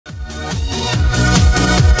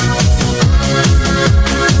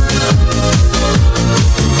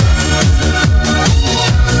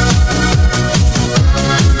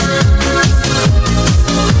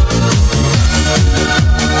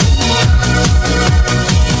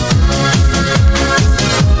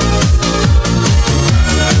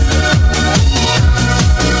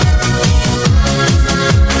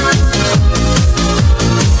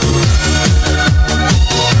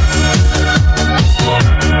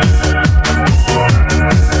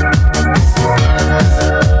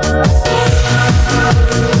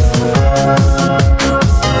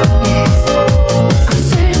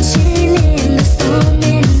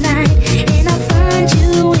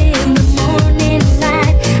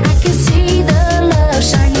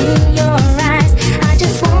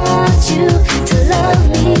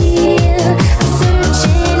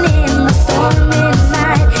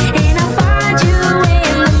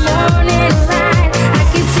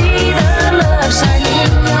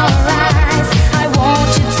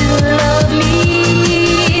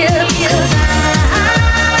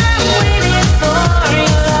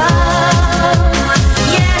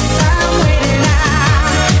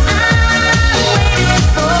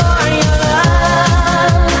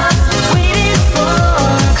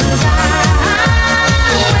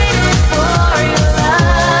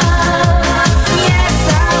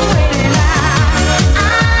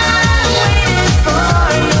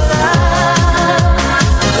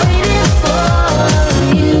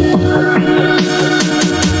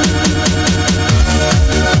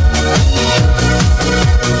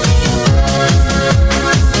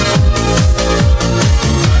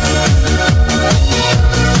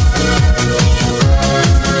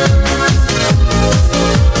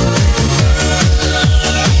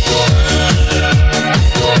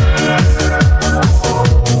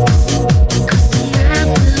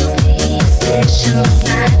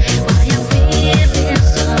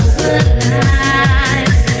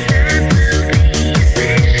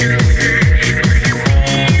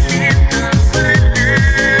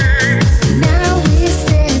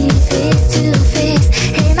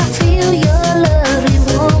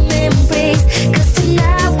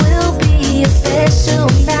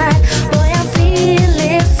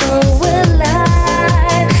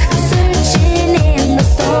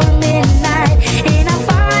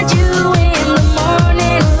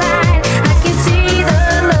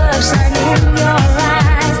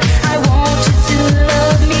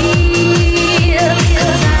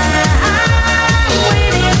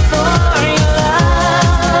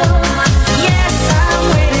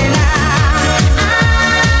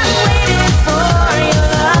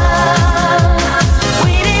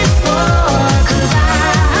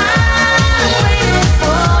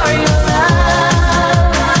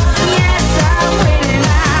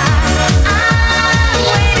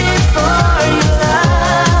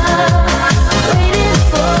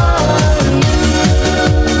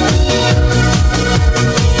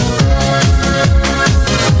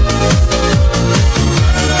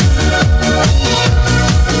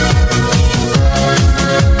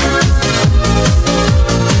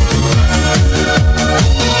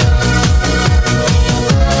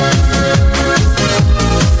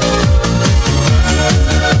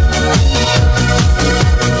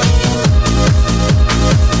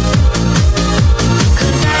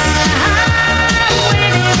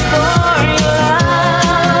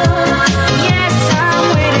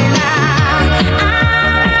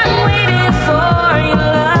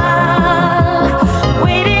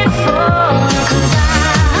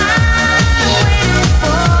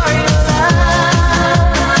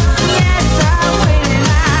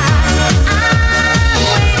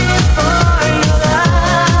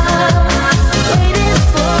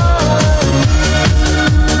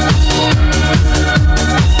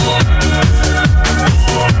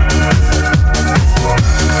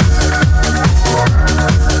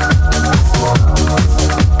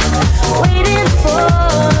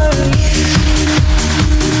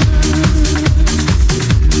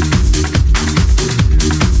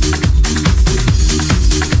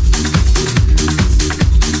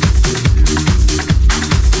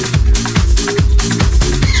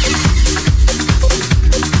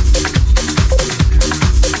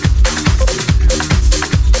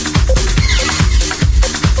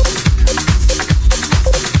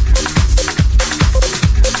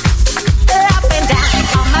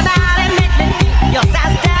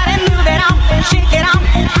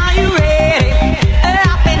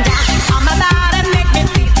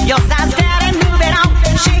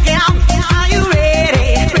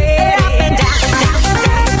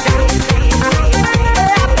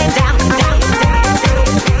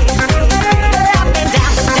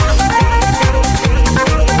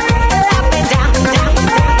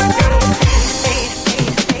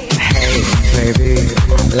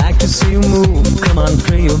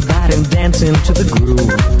dance into the groove.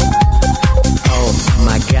 Oh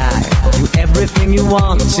my God, do everything you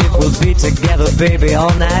want. It will be together, baby,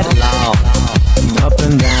 all night long. Up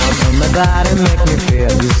and down on my body, make me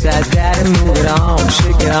feel. You said, daddy, move it on,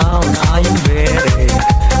 shake it on. Are you ready?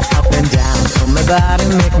 Up and down on my body,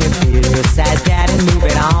 make me feel. You said, daddy, move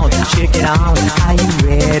it on, shake it on. Are you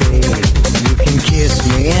ready? You can kiss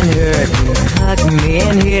me and hurt me, hug me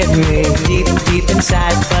and hit me deep, deep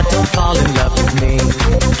inside, but don't fall in love with me.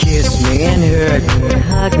 Kiss me and hurt me,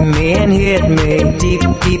 hug me and hit me deep,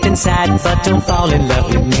 deep inside, but don't fall in love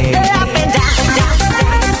with me. Up and down, down,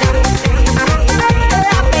 down, down.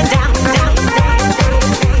 Up and down, down, down.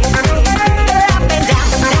 Up and down,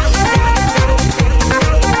 down, down.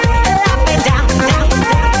 Up and down, down,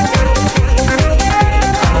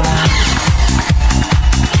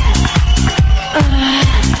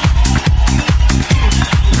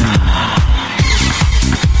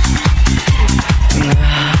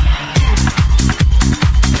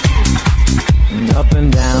 Up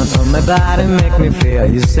and down on my body, make me feel.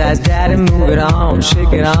 You said, daddy, move it on,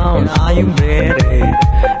 shake it on. Are you ready?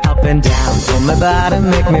 Up and down on my body,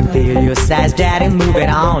 make me feel. You said, daddy, move it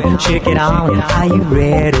on, shake it on. Are you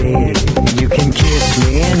ready? You can kiss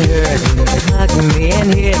me and hurt me, hug me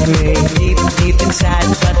and hit me deep, deep inside,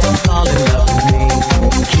 but don't fall in love with me.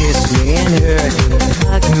 Kiss me and hurt me,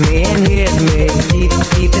 hug me and hit me deep,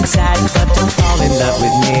 deep inside, but don't fall in love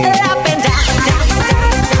with me. Up and down, down, down.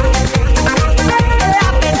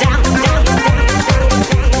 Up and down, down, down.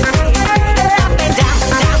 Up and down,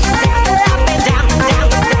 down, up and down, down.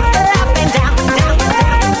 Up and down, down, down.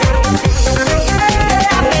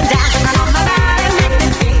 Up and down on my body, make me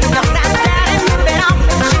feel. Your size, daddy, move it on,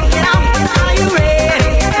 shake it on. Are you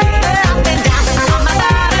ready? Up and down on my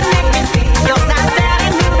body, make me feel. Your size, daddy,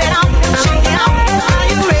 move it on, shake it on. Are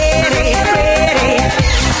you ready? Ready?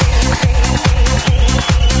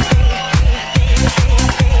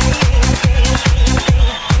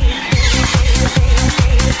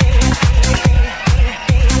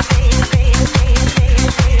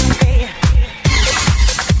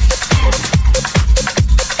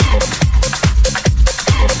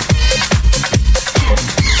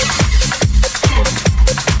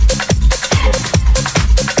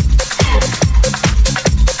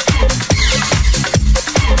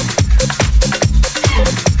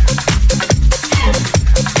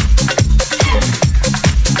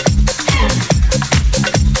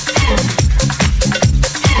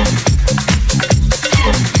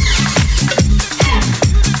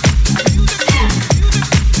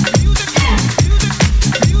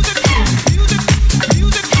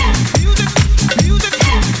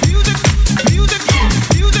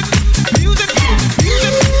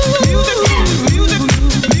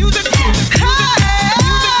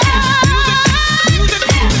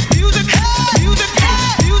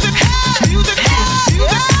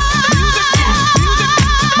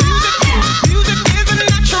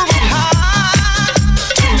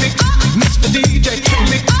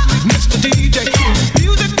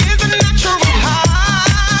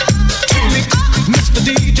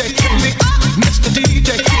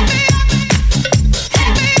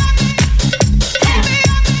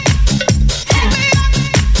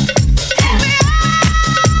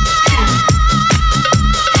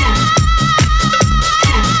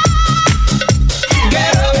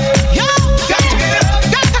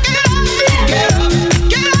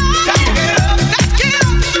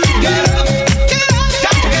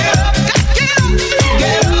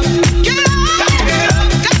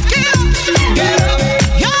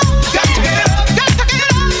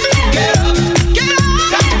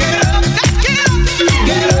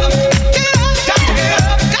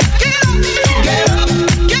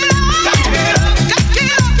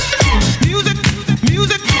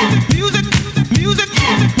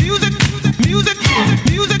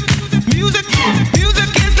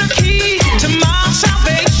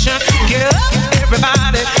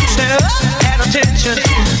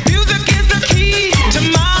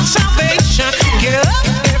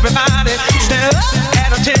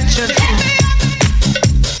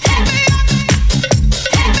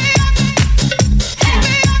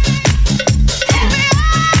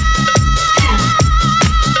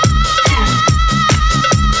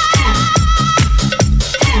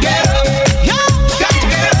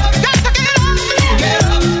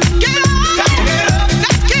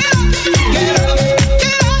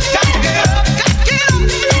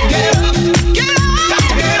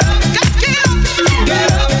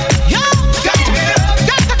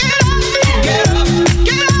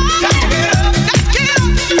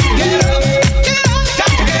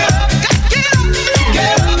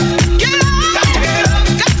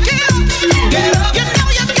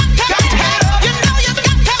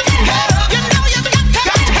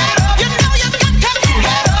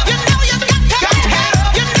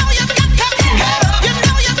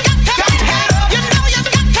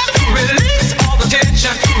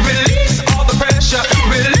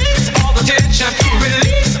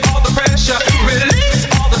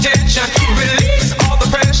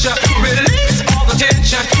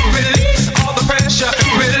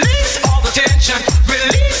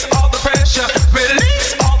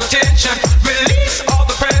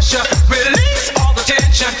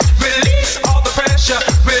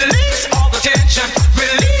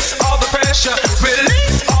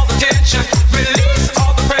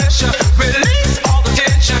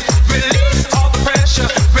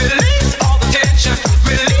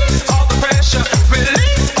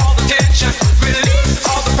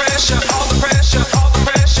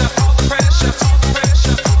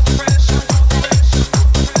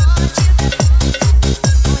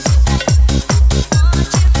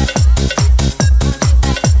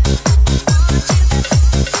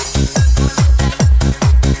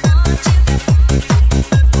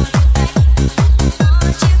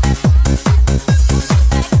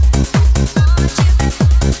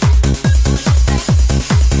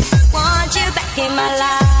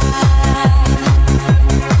 la.